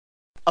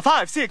A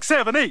 5, 6,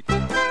 7, 8.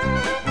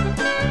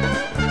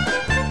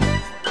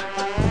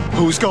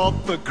 Who's got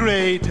the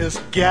greatest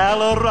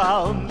gal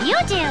around? You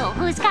do.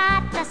 Who's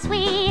got the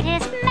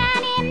sweetest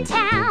man in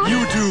town?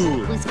 You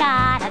do. Who's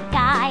got a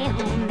guy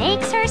who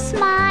makes her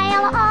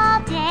smile all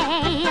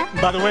day?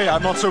 By the way,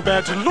 I'm not so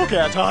bad to look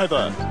at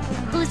either.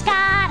 Who's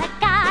got a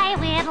guy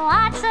with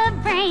lots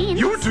of brains?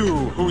 You do.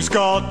 Who's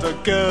got a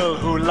girl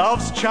who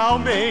loves chow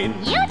mein?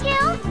 You do.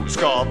 Who's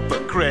got the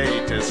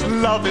greatest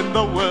love in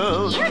the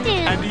world? You do.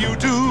 And you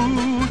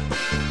do.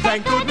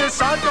 Thank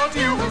goodness I've got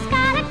you. Who's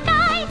got a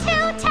guy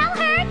to tell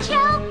her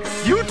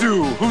jokes? You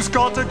do. Who's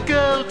got a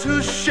girl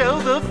to show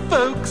the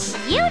folks?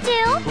 You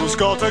do. Who's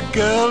got a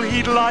girl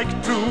he'd like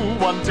to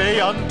one day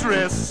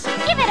undress?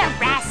 Give it a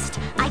rest.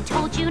 I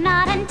told you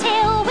not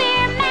until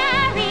we're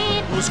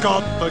married. Who's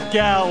got the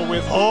gal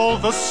with all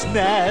the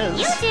snaz?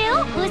 You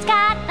do. Who's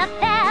got the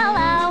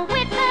fella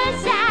with the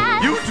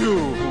zazz? You do.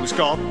 Who's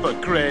got the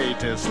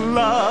greatest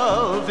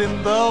love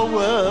in the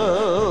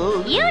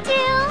world? You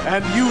do.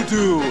 And you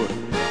do.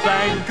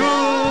 Thank goodness.